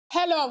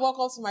Hello and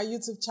welcome to my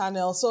YouTube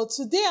channel. So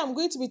today I'm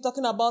going to be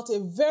talking about a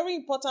very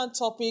important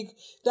topic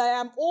that I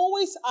am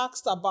always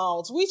asked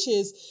about, which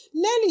is,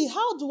 Nelly,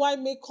 how do I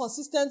make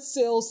consistent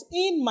sales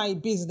in my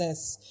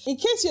business? In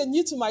case you're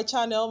new to my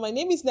channel, my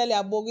name is Nelly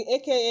Abogi,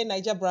 aka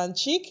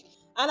NaijaBrandChick,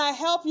 and I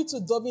help you to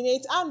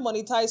dominate and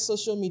monetize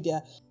social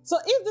media. So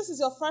if this is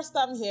your first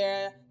time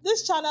here,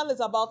 this channel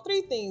is about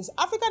three things: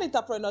 African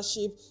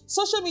entrepreneurship,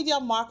 social media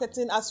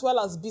marketing, as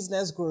well as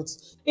business growth.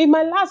 In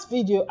my last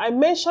video, I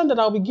mentioned that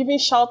I'll be giving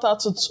shout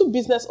out to two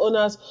business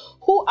owners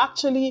who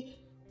actually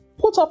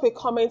put up a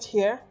comment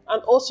here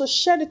and also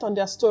shared it on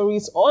their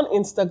stories on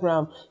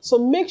Instagram. So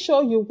make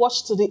sure you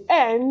watch to the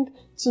end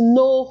to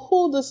know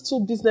who these two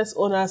business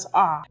owners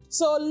are.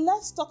 So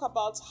let's talk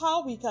about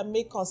how we can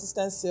make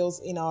consistent sales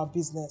in our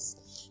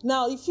business.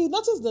 Now, if you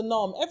notice the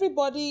norm,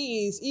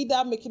 everybody is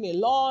either making a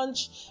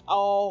launch,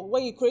 or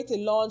when you create a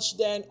launch,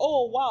 then,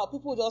 oh wow,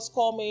 people just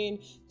come in,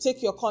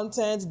 take your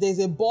content, there's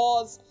a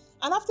buzz.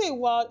 And after a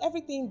while,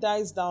 everything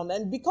dies down.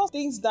 And because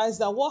things dies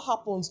down, what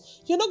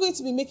happens? You're not going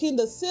to be making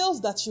the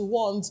sales that you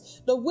want,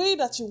 the way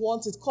that you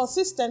want it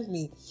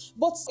consistently.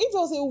 But if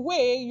there's a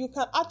way you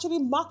can actually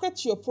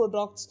market your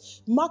product,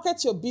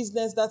 market your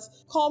business, that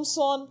come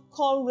sun,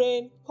 come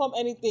rain, come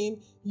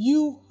anything,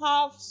 you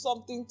have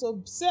something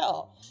to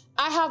sell.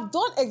 I have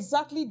done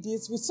exactly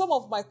this with some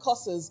of my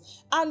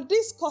courses, and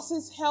these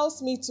courses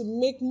helps me to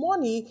make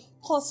money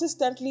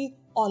consistently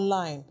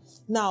online.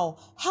 Now,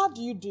 how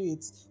do you do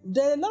it?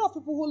 There are a lot of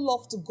people who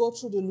love to go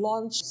through the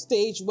launch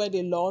stage where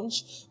they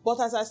launch,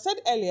 but as I said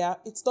earlier,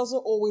 it doesn't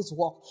always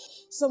work.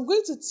 So I'm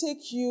going to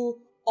take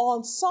you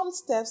on some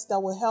steps that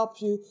will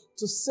help you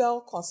to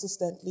sell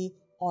consistently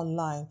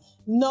online.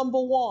 Number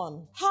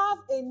one, have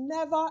a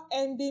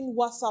never-ending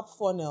WhatsApp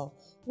funnel.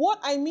 What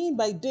I mean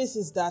by this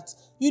is that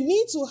you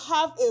need to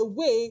have a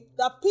way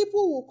that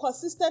people will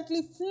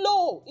consistently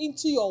flow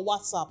into your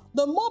WhatsApp.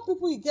 The more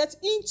people you get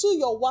into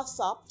your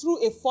WhatsApp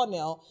through a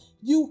funnel,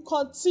 you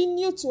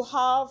continue to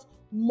have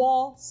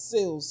more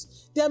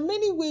sales. There are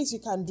many ways you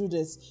can do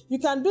this. You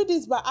can do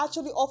this by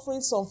actually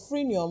offering some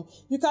freemium.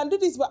 You can do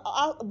this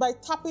by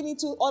tapping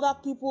into other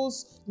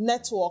people's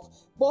network.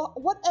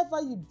 But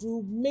whatever you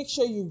do, make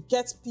sure you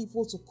get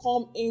people to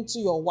come into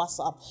your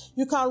WhatsApp.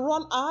 You can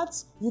run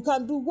ads. You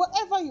can do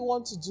whatever you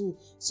want to do.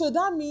 So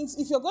that means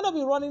if you're going to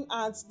be running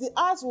ads, the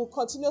ads will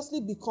continuously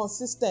be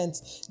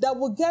consistent. That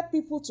will get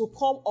people to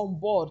come on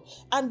board.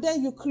 And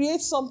then you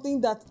create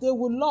something that they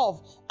will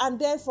love. And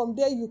then from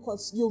there, you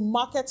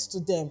market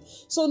to them.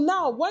 So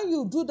now when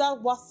you do that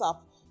WhatsApp,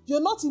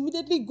 you're not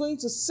immediately going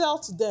to sell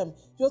to them.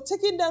 You're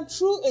taking them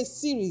through a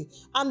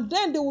series, and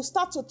then they will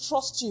start to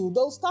trust you.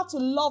 They'll start to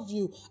love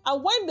you.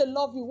 And when they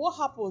love you, what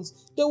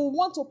happens? They will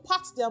want to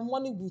part their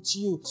money with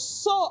you.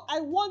 So I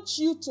want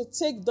you to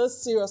take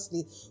this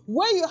seriously.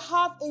 Where you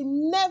have a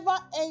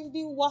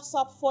never-ending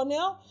WhatsApp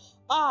funnel,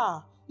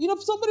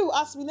 somebody will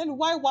ask me, Nelly,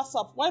 why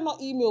WhatsApp? Why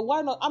not email?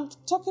 Why not? I'm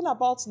talking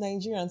about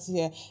Nigerians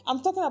here.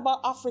 I'm talking about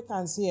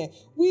Africans here.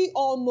 We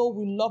all know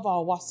we love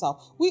our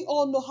WhatsApp. We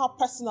all know how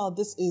personal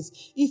this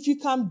is. If you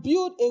can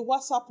build a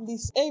WhatsApp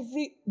list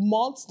every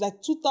month,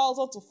 like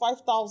 2,000 to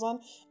 5,000,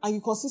 and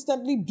you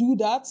consistently do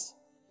that,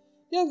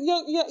 you're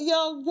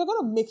going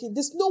to make it.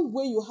 There's no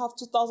way you have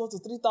 2,000 to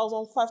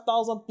 3,000,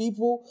 5,000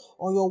 people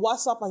on your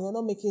WhatsApp and you're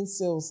not making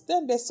sales.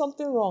 Then there's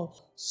something wrong.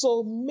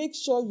 So make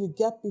sure you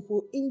get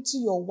people into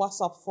your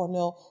WhatsApp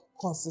funnel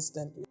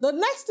consistently. The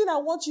next thing I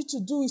want you to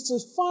do is to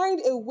find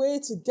a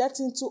way to get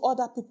into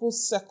other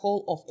people's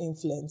circle of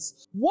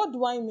influence. What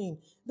do I mean?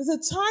 There's a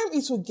time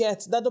it will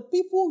get that the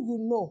people you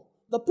know,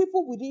 the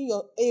people within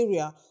your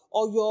area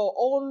or your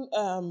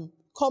own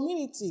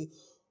community,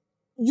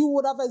 you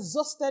would have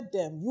exhausted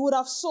them. You would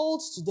have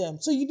sold to them.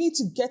 So you need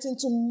to get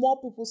into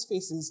more people's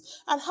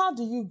faces. And how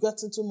do you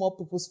get into more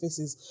people's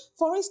faces?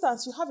 For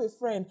instance, you have a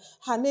friend.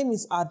 Her name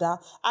is Ada.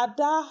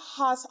 Ada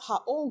has her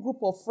own group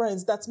of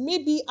friends that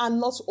maybe are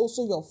not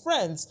also your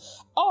friends.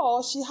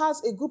 Or she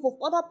has a group of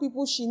other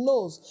people she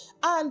knows.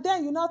 And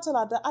then you now tell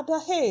Ada,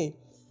 hey,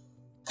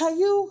 can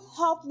you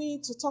help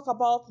me to talk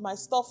about my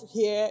stuff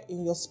here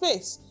in your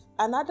space?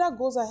 And Ada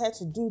goes ahead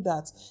to do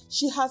that.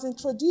 She has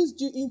introduced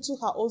you into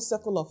her own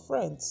circle of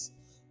friends.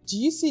 Do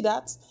you see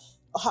that?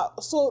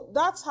 So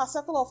that's her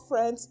circle of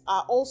friends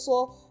are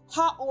also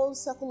her own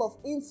circle of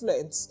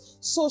influence.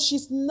 So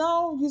she's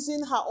now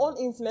using her own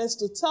influence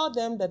to tell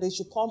them that they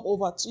should come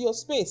over to your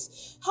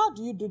space. How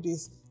do you do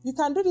this? You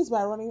can do this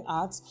by running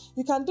ads.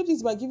 You can do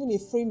this by giving a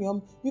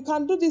freemium. You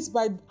can do this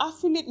by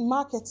affiliate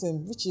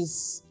marketing, which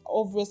is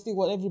obviously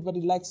what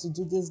everybody likes to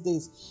do these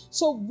days.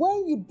 So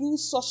when you do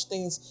such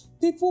things,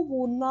 people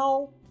will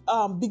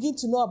now begin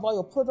to know about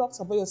your products,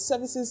 about your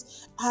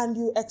services, and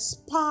you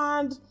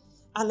expand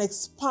and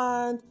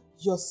expand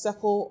your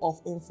circle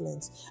of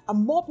influence.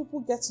 And more people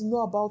get to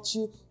know about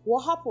you.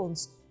 What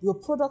happens? Your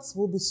products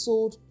will be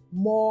sold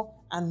more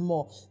and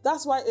more.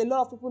 That's why a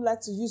lot of people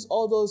like to use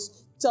all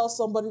those tell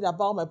somebody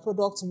about my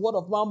product, word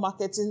of mouth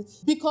marketing,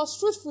 because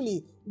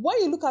truthfully, when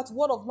you look at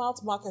word of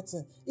mouth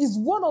marketing, is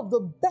one of the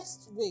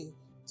best way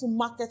to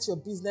market your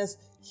business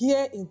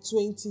here in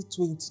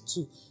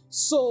 2022.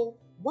 So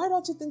Why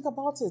don't you think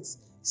about it?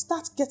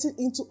 Start getting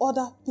into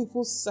other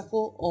people's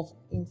circle of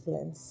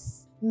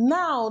influence.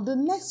 Now, the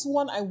next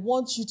one I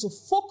want you to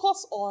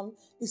focus on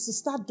is to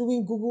start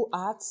doing Google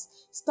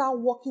Ads, start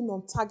working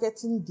on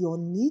targeting your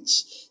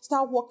niche,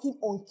 start working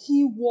on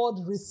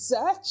keyword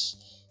research.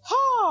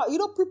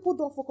 People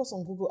don't focus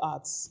on Google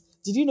Ads.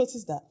 Did you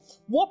notice that?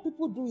 What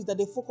people do is that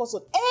they focus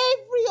on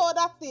every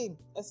other thing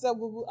except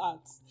Google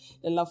Ads.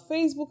 They love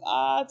Facebook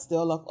ads, they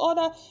love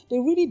other. They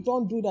really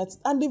don't do that.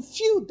 And the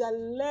few that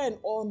learn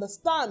or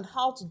understand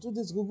how to do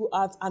this Google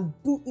Ads and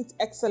do it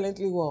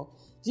excellently well,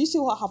 do you see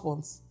what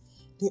happens?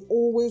 They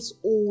always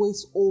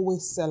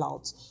sell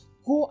out.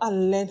 Go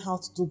and learn how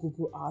to do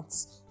Google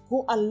Ads.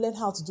 Go and learn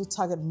how to do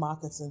target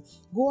marketing.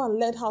 Go and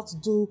learn how to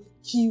do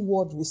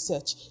keyword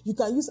research. You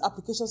can use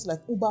applications like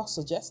Uber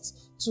Suggest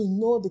to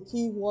know the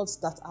keywords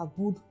that are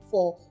good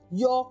for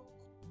your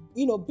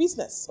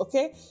business,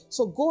 okay?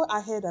 So go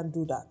ahead and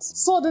do that.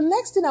 So the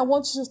next thing I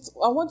want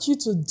you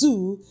to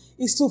do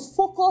is to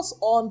focus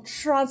on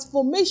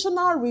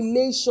transformational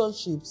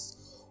relationships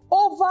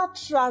over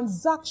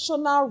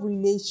transactional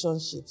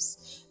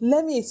relationships.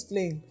 Let me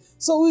explain.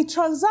 So with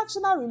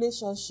transactional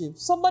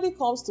relationships, somebody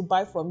comes to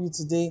buy from you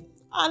today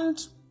and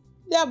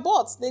they are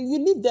bought. You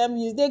leave them,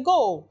 they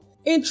go.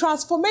 In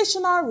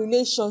transformational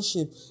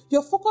relationship,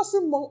 you're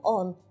focusing more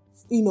on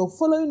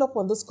following up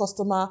on this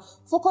customer,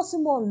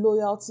 focusing more on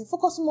loyalty,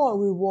 focusing more on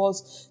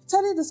rewards,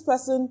 telling this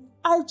person,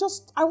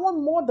 I want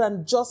more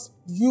than just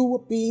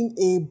you being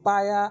a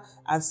buyer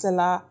and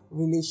seller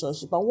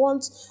relationship. I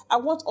want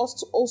us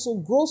to also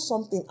grow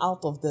something out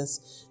of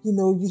this.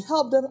 You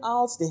help them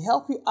out, they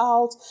help you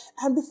out.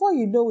 And before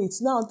you know it,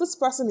 now this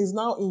person is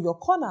now in your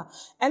corner.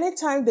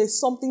 Anytime there's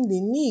something they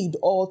need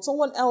or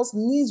someone else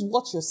needs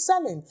what you're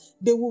selling,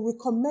 they will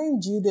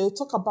recommend you, they'll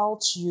talk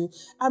about you.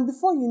 And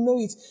before you know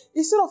it,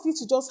 instead of you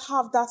to just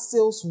have that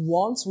sales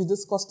once with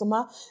this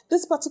customer,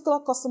 this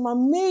particular customer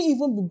may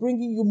even be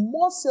bringing you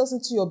more sales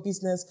into your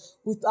business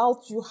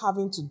without you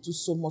having to do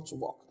so much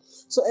work.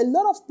 So a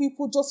lot of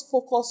people just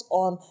focus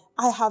on,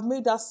 I have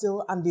made that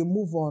sale and they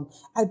move on.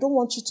 I don't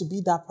want you to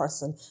be that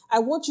person. I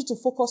want you to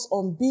focus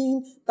on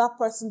being that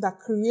person that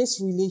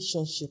creates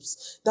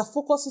relationships, that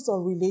focuses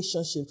on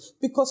relationships,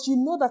 because you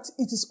know that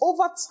it is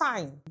over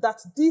time that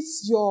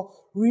your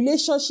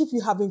relationship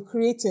you have been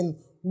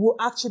creating will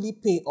actually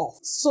pay off.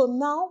 So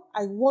now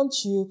I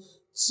want you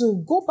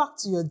to go back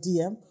to your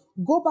DM,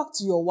 go back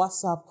to your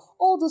WhatsApp,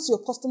 all those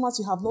your customers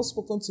you have not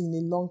spoken to in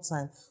a long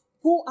time.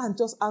 Go and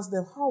just ask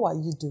them, how are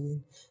you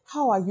doing?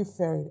 How are you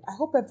faring? I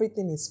hope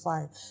everything is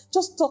fine.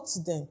 Just talk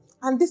to them.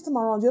 And this time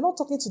around, you're not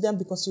talking to them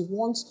because you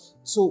want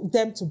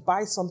them to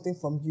buy something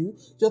from you.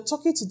 You're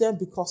talking to them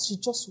because you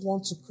just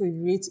want to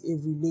create a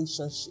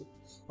relationship.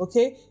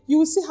 Okay? You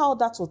will see how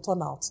that will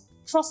turn out.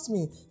 Trust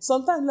me,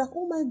 sometimes like,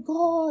 oh my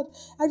God,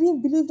 I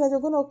didn't believe that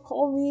you're going to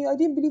call me. I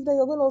didn't believe that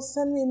you're going to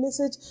send me a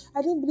message.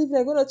 I didn't believe that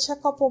you're going to check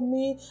up on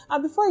me.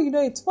 And before you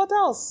know it, what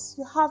else?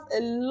 You have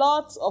a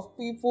lot of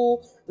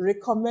people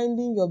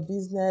recommending your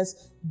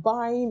business,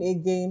 buying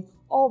again,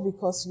 all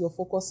because you're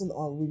focusing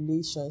on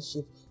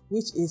relationship,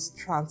 which is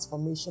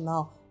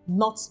transformational,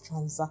 not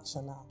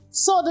transactional.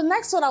 So the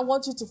next one I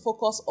want you to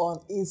focus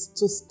on is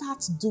to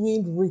start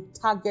doing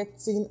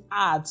retargeting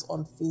ads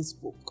on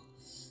Facebook.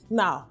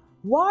 Now,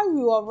 while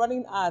you are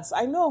running ads,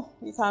 I know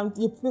you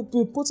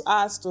put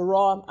ads to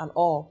run and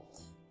all.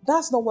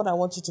 That's not what I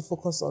want you to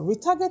focus on.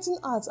 Retargeting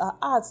ads are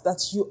ads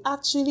that you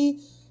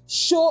actually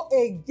show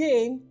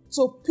again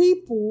to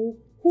people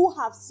who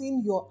have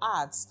seen your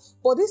ads.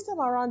 But this time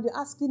around, you're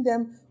asking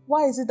them,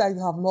 why is it that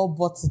you have not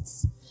bought it?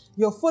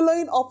 You're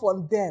following up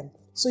on them.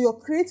 So you're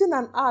creating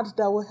an ad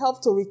that will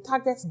help to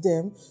retarget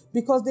them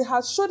because they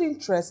have showed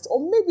interest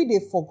or maybe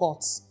they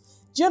forgot.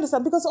 Do you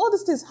understand? Because all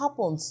these things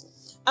happens.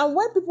 And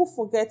when people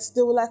forget,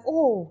 they will like,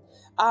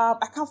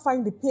 I can't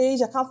find the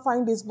page, I can't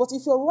find this. But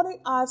if you're running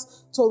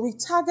ads to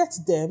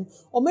retarget them,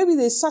 or maybe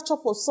they search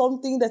up for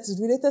something that is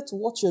related to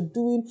what you're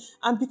doing,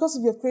 and because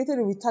if you've created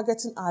a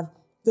retargeting ad,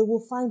 they will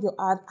find your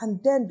ad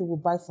and then they will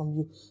buy from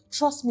you.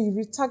 Trust me,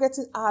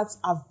 retargeting ads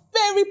are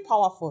very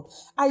powerful.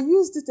 I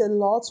used it a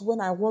lot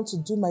when I want to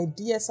do my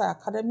DSI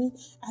Academy,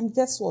 and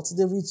guess what?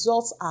 The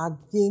results are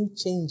game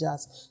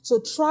changers. So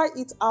try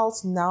it out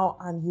now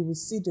and you will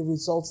see the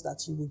results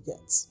that you will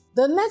get.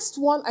 The next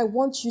one I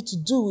want you to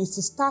do is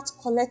to start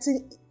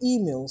collecting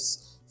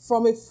emails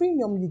from a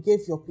freemium you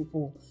gave your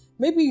people.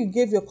 Maybe you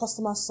gave your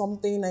customers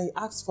something and you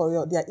asked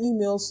for their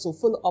emails to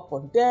follow up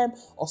on them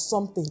or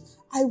something.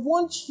 I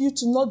want you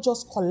to not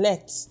just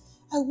collect.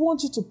 I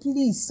want you to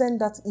please send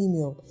that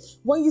email.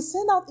 When you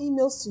send out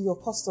emails to your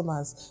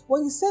customers,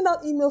 when you send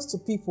out emails to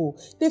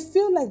people, they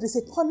feel like there's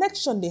a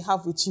connection they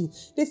have with you.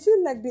 They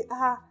feel like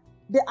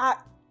they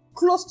are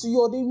close to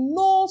you, or they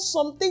know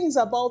some things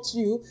about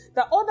you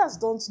that others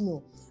don't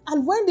know.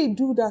 And when they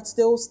do that,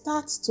 they will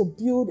start to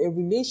build a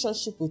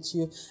relationship with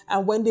you.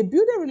 And when they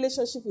build a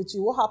relationship with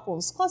you, what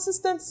happens?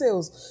 Consistent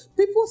sales.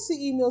 People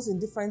see emails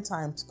in different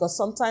times because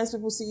sometimes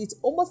people see it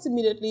almost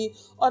immediately,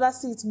 others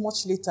see it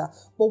much later.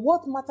 But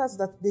what matters is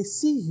that they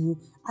see you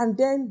and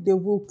then they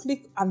will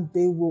click and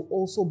they will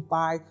also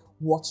buy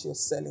what you're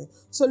selling.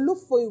 So look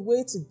for a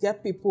way to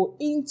get people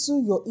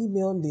into your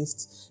email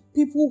list,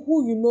 people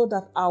who you know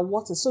that are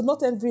worth it. So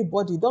not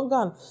everybody, don't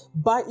go and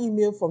buy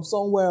email from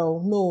somewhere.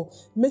 No,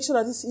 make sure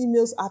that these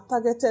emails are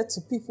targeted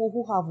to people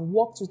who have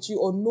worked with you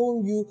or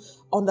known you,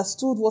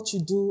 understood what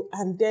you do,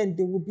 and then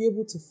they will be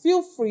able to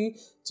feel free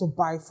to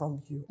buy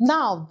from you.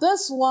 Now,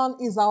 this one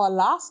is our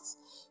last,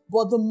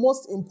 but the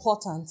most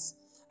important.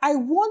 I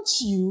want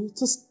you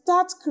to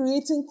start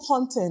creating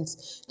content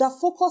that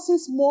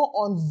focuses more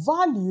on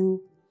value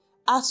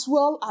as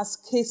well as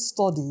case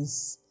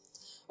studies.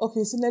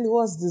 Okay, so Nelly,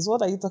 what's this?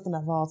 What are you talking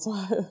about?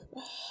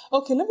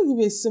 Okay, let me give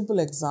you a simple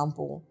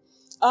example.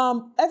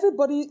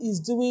 Everybody is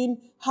doing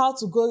how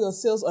to grow your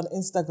sales on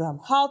Instagram,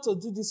 how to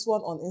do this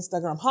one on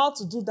Instagram, how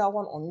to do that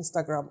one on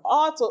Instagram,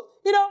 how to,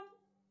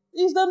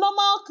 it's the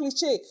normal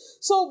cliche.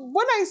 So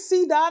when I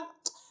see that,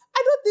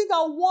 I don't think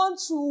I want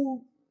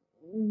to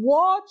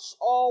watch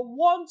or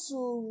want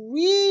to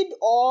read,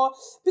 or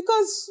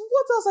because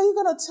what else are you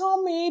going to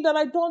tell me that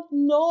I don't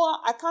know?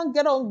 I can't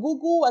get on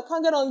Google, I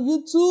can't get on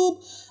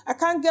YouTube, I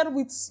can't get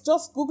with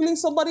just Googling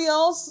somebody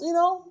else,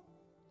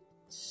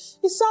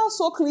 It sounds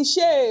so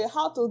cliche,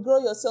 how to grow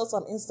your sales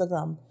on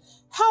Instagram.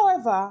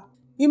 However,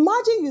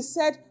 imagine you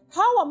said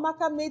how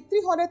Amaka made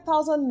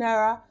 300,000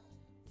 Naira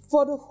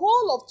for the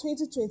whole of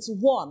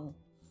 2021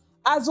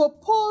 as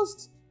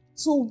opposed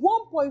to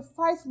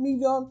 1.5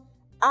 million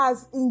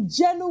as in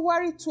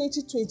January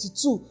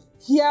 2022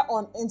 here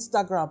on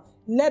Instagram.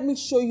 Let me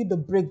show you the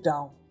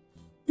breakdown.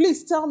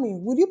 Please tell me,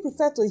 would you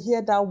prefer to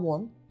hear that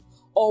one?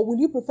 Or will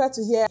you prefer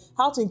to hear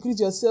how to increase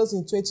your sales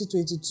in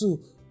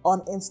 2022 on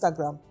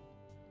Instagram?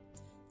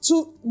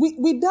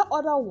 With that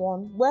other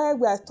one, where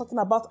we are talking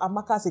about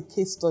Amaka as a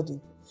case study,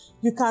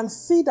 you can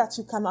see that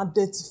you can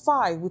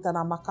identify with an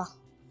Amaka.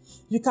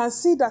 You can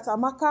see that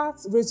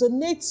Amaka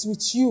resonates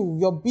with you,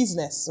 your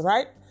business,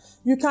 right?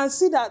 You can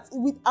see that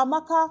with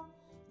Amaka,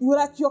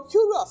 you're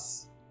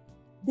curious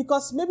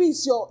because maybe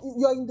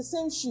you're in the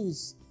same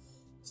shoes.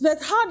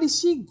 Like, how did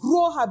she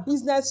grow her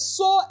business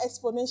so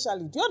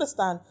exponentially? Do you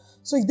understand?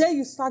 So then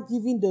you start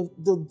giving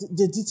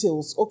the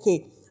details.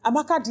 Okay,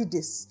 Amaka did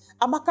this.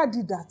 Amaka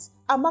did that.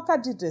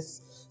 Amaka did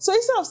this. So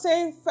instead of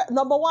saying,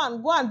 number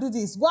one, go and do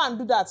this, go and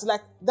do that,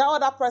 like that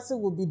other person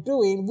will be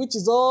doing, which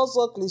is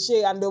also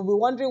cliche, and they'll be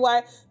wondering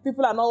why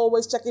people are not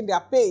always checking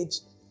their page.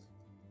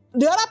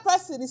 The other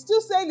person is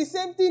still saying the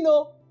same thing,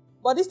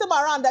 but this time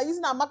around, they're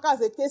using Amaka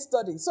as a case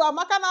study. So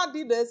Amaka now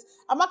did this,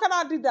 Amaka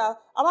now did that,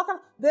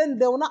 then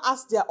they will not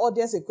ask their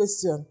audience a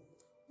question.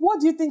 What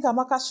do you think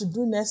Amaka should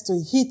do next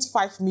to hit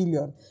 5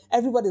 million?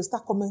 Everybody will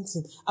start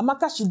commenting.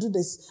 Amaka should do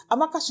this.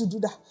 Amaka should do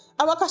that.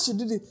 Amaka should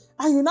do this.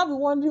 And you'll now be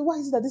wondering, why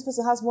is it that this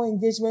person has more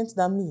engagement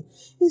than me?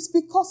 It's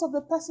because of the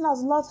person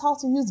has learned how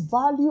to use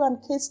value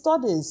and case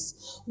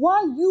studies.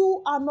 Why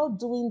you are not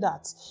doing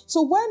that?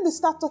 So when they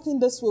start talking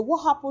this way,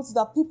 what happens is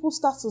that people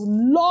start to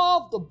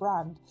love the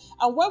brand.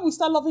 And when we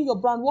start loving your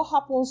brand, what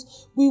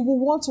happens? We will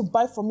want to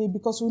buy from it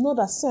because we know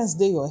that sense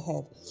they your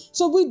head.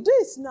 So with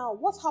this now,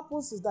 what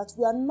happens is that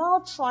we are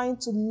now trying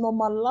to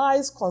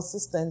normalize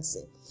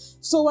consistency.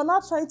 So we're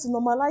not trying to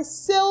normalize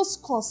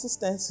sales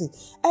consistency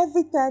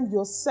every time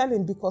you're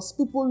selling, because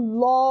people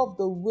love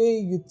the way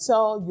you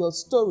tell your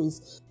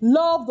stories,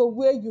 love the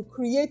way you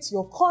create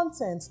your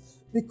content,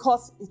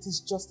 because it is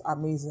just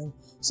amazing.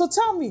 So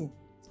tell me,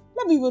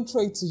 let me even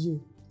throw it to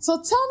you.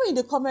 So tell me in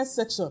the comment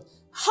section,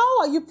 how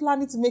are you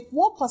planning to make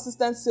more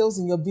consistent sales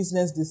in your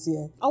business this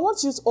year? I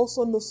want you to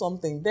also know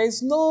something. There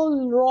is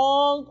no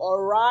wrong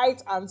or right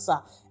answer.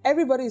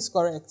 Everybody is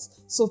correct.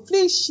 So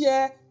please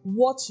share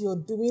what you're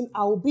doing.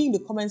 I will be in the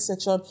comment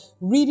section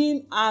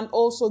reading and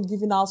also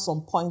giving out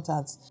some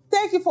pointers.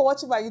 Thank you for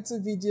watching my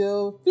YouTube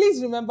video.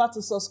 Please remember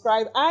to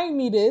subscribe. I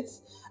need it.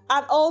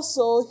 And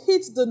also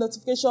hit the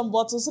notification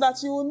button so that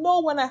you will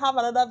know when I have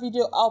another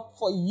video up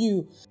for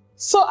you.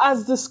 So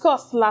as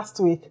discussed last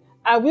week,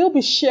 I will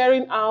be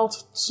sharing out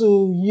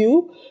to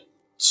you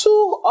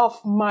 2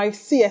 of my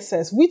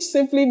CSS, which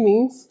simply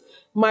means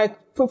my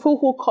people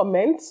who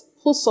comment,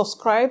 who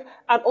subscribe,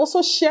 and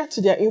also share to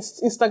their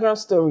Instagram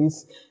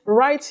stories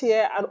right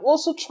here, and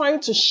also trying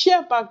to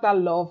share back that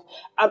love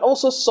and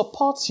also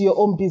support your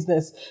own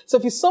business. So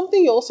if it's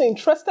something you're also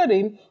interested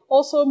in,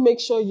 also make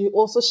sure you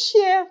also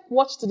share,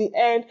 watch to the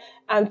end,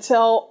 and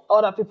tell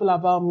other people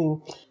about me.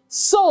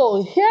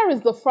 So here is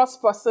the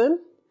first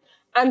person,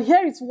 and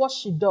here is what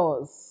she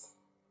does.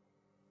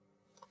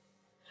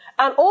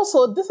 And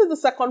also, this is the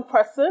second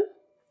person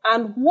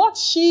and what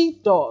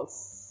she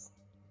does.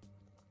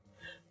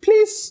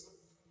 Please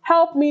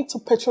help me to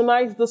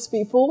patronize these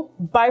people,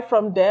 buy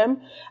from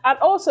them. And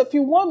also, if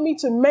you want me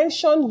to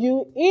mention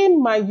you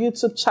in my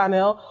YouTube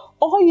channel,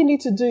 all you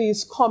need to do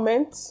is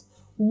comment,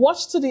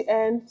 watch to the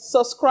end,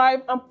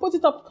 subscribe, and put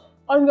it up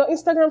on your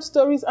Instagram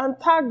stories and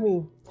tag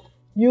me.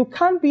 You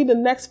can be the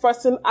next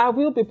person I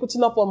will be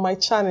putting up on my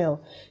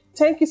channel.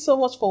 Thank you so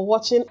much for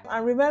watching.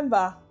 And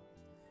remember,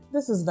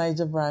 this is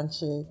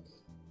NaijaBrandChick.